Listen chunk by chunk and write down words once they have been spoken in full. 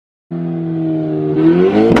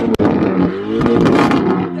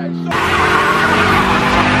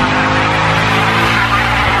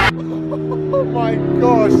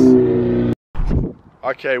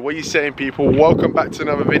Okay, what are you saying, people? Welcome back to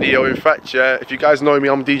another video. In fact, yeah, if you guys know me,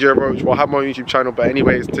 I'm djroach. Well, I have my own YouTube channel, but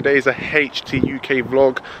anyways, today is a HT UK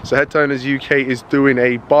vlog. So Headturners UK is doing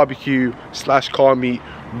a barbecue slash car meet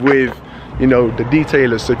with, you know, the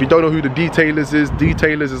Detailers. So if you don't know who the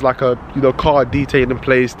Detailers is like a, you know, car detailing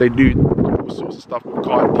place. They do all sorts of stuff with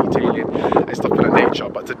car detailing and stuff of that nature.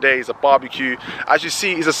 But today is a barbecue. As you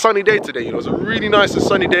see, it's a sunny day today. You know, it's a really nice and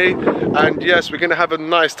sunny day, and yes, we're gonna have a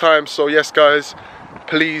nice time. So yes, guys,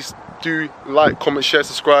 please do like, comment, share,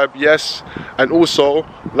 subscribe. Yes, and also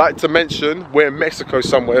like to mention we're in Mexico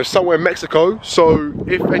somewhere in Mexico. So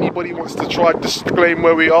if anybody wants to try disclaim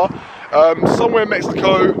where we are, somewhere in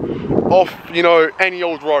Mexico, off, you know, any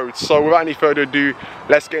old road. So without any further ado,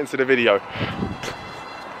 let's get into the video.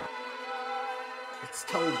 It's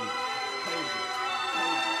Toby.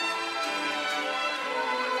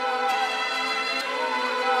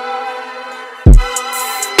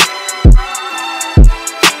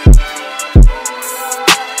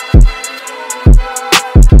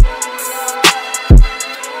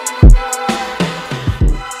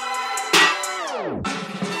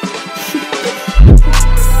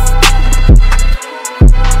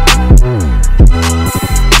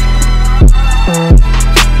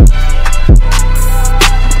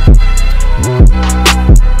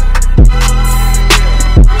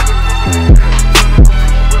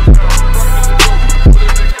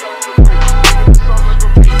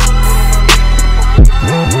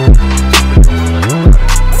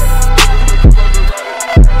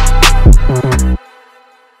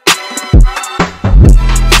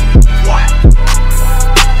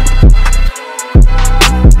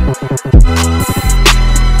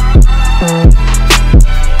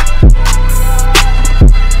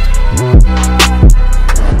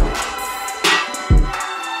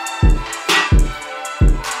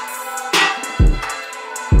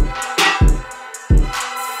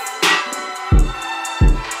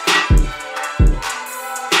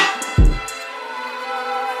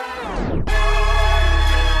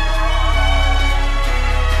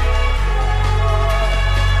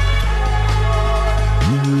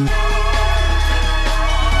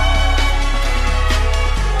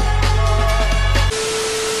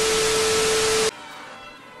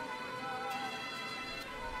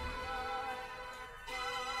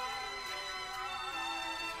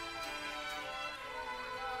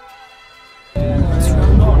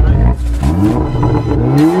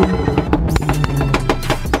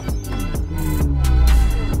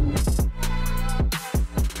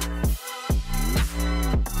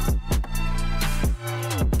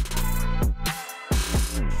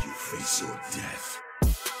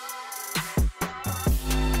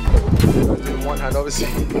 One hand, obviously.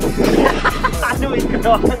 I knew he could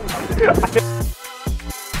not. What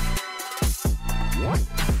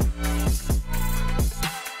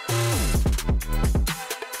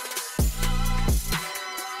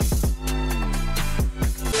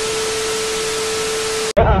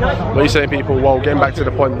are you saying, people? Well, getting back to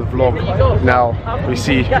the point of the vlog, now we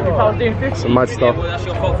see some mad stuff.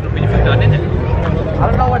 I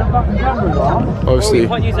don't know where the fucking cameras are. Obviously. You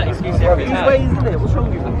can't use that excuse here. He's ways, isn't it? What's wrong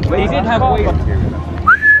with you? He did have ways.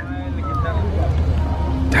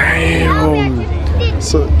 Damn.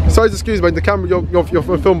 So, sorry to excuse me, the camera,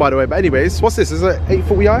 you're filmed by the way, but anyways, what's this? Is it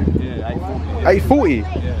 840i? Yeah, 840? 840.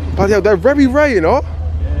 Yeah. But yeah, they're very rare, you know?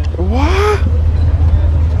 What?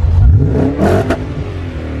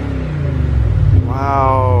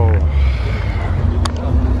 Wow.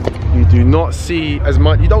 You do not see as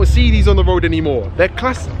much, you don't see these on the road anymore. They're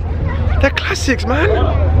classics, man.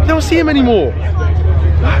 You don't see them anymore.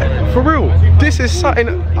 Like, for real. This is something,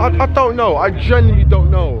 I don't know. I genuinely don't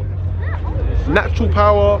know. Natural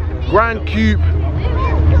Power, Grand Coupe.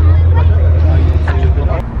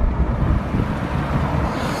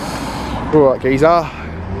 Alright, geezer.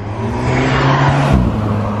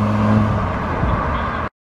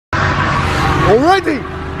 Already?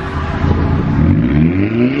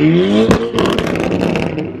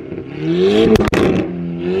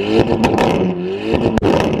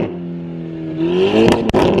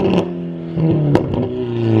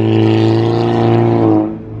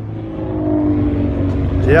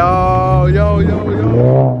 Yo.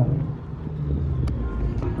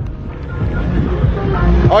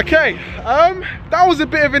 Okay, that was a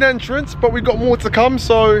bit of an entrance, but we've got more to come,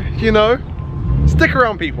 so, you know, stick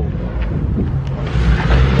around, people.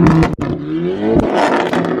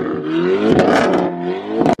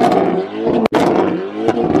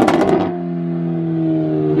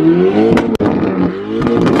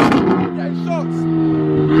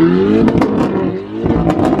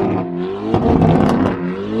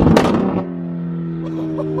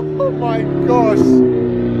 Oh my gosh.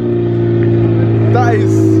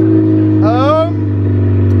 guys.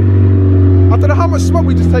 I don't know how much smoke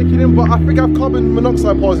we just taken in, but I think I have carbon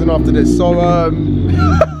monoxide poisoning after this. So